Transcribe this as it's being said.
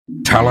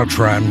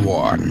Talatran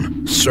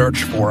 1.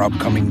 Search for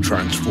upcoming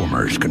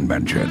Transformers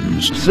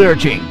conventions.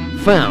 Searching.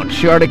 Found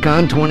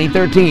Charticon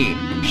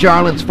 2013.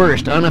 Charlotte's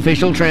first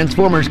unofficial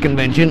Transformers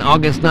convention,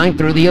 August 9th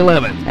through the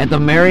 11th, at the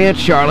Marriott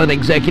Charlotte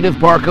Executive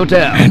Park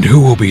Hotel. And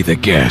who will be the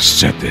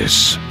guests at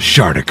this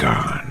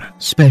Charticon?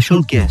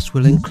 Special guests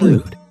will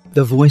include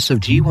the voice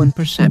of G1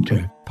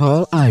 Perceptor,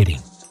 Paul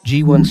Eiding,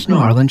 G1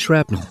 Snarl and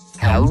Shrapnel,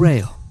 Hal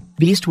Rail,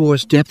 Beast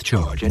Wars Depth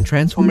Charge and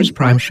Transformers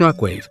Prime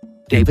Shockwave,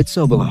 David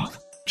Sobolov,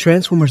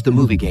 Transformers the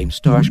Movie Game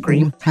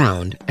Starscream,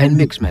 Hound, and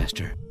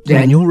Mixmaster,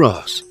 Daniel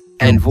Ross,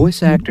 and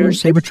voice actor,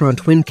 Sabertron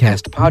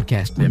Twincast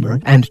podcast member,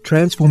 and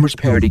Transformers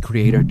parody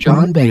creator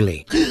John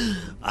Bailey.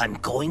 I'm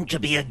going to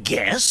be a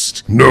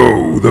guest?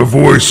 No, the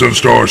voice of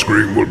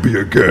Starscream will be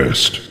a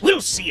guest.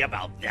 We'll see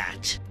about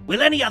that.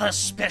 Will any other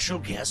special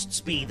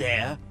guests be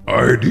there?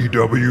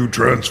 IDW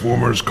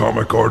Transformers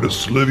comic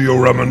artists Livio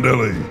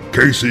Ramondelli,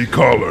 Casey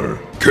Collar,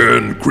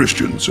 Ken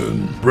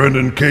Christensen,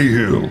 Brendan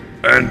Cahill,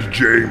 and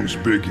James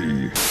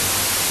Biggie.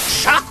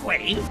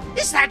 Shockwave?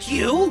 Is that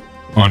you?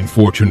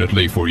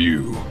 Unfortunately for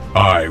you,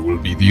 I will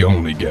be the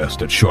only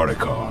guest at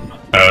Charticon,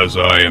 as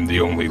I am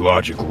the only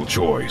logical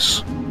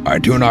choice. I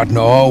do not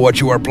know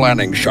what you are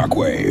planning,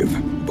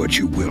 Shockwave, but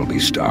you will be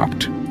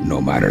stopped,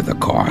 no matter the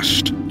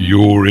cost.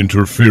 Your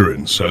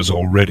interference has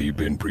already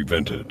been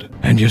prevented.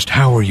 And just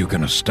how are you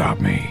gonna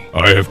stop me?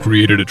 I have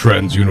created a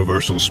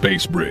trans-universal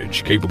space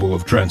bridge capable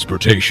of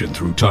transportation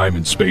through time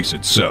and space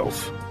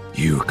itself.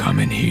 You come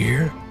in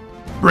here?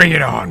 Bring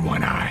it on,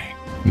 One-Eye.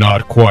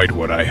 Not quite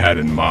what I had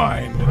in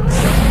mind.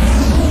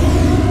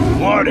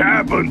 What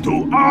happened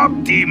to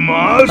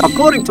Optimus?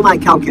 According to my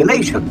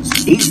calculations,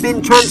 he's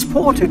been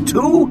transported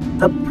to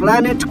the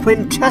planet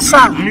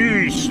Quintessa.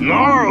 Me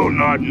snarl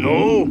not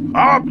know.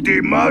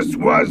 Optimus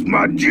was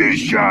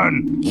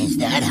magician. Is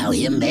that how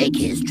he'll make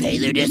his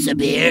trailer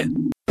disappear?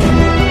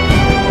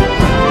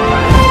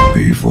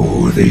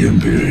 Before the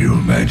Imperial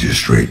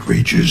Magistrate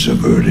reaches a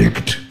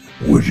verdict,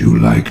 would you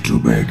like to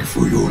beg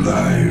for your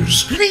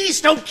lives? Please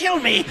don't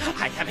kill me!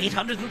 I have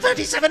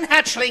 837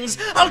 hatchlings!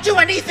 I'll do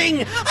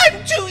anything!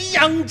 I'm too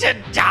young to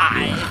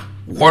die!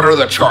 What are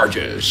the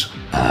charges?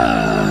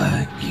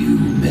 You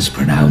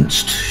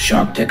mispronounced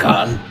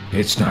Charticon?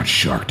 It's not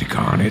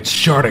Charticon, it's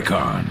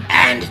Charticon.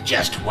 And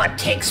just what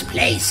takes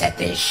place at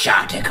this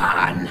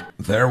Charticon?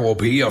 There will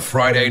be a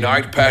Friday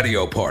night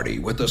patio party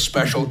with the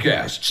special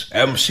guests,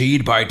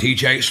 emceed by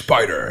DJ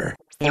Spider.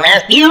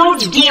 A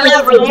huge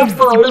dealer room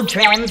full of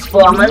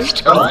Transformers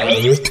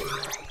toys,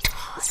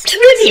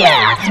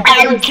 trivia,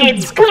 and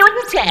kids'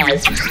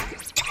 contests,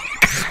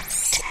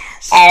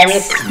 and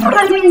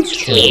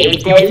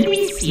crunchy,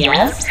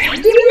 delicious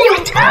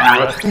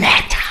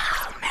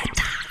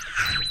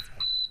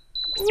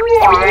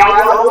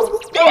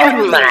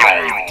there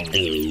might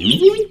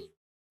be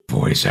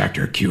Voice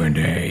actor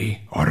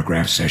Q&A,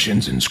 autograph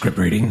sessions and script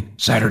reading,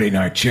 Saturday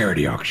night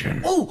charity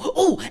auction.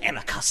 Oh, and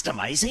a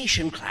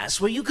customization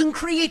class where you can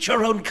create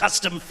your own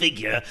custom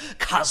figure,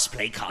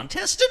 cosplay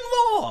contest, and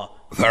more.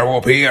 There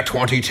will be a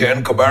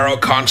 2010 Camaro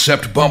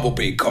concept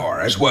Bumblebee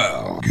car as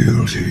well.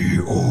 Guilty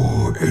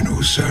or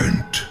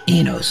innocent?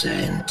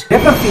 Innocent.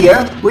 Never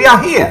fear, we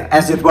are here,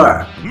 as it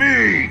were.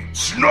 Me,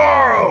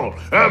 Snarl,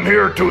 am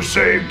here to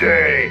save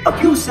day. A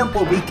few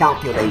simple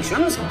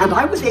recalculations, and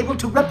I was able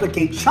to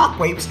replicate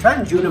Shockwave's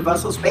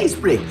trans-universal space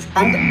bridge,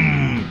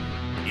 and...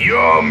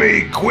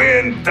 Yummy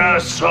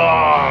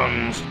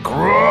quintessons,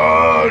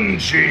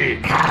 crunchy.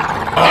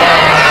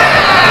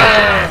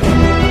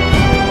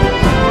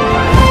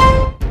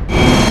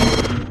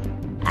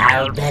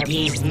 I'll bet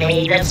he's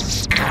made of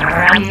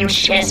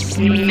scrumptious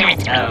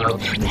metal.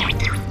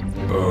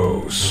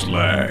 Oh,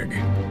 slag.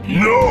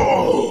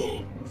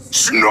 No!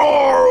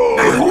 Snarl!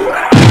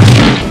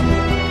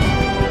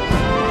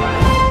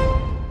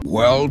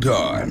 Well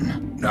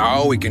done.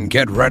 Now we can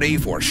get ready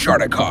for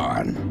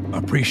Charticon.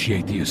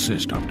 Appreciate the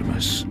assist,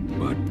 Optimus,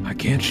 but I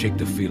can't shake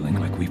the feeling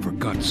like we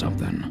forgot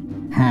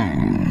something.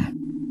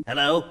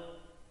 Hello?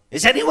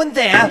 Is anyone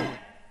there?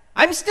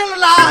 I'm still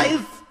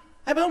alive!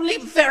 I'm only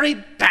very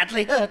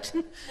badly hurt.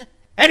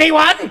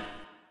 Anyone?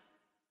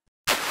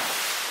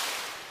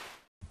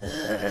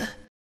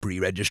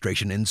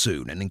 Pre-registration ends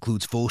soon and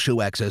includes full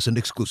show access and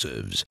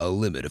exclusives. A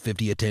limit of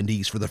 50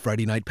 attendees for the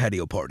Friday night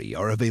patio party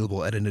are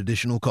available at an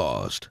additional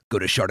cost. Go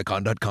to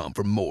Charticon.com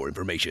for more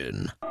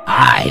information.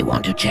 I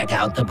want to check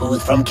out the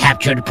booth from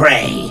Captured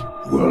Prey.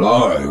 Well,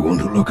 I want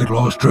to look at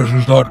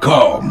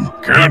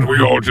LostTreasures.com. Can't we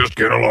all just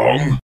get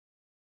along?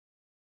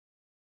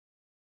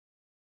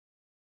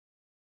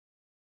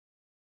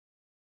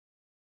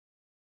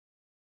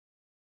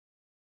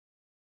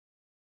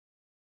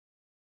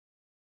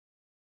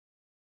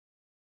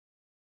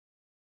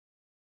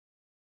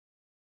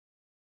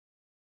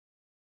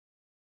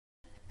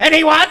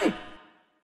 Anyone?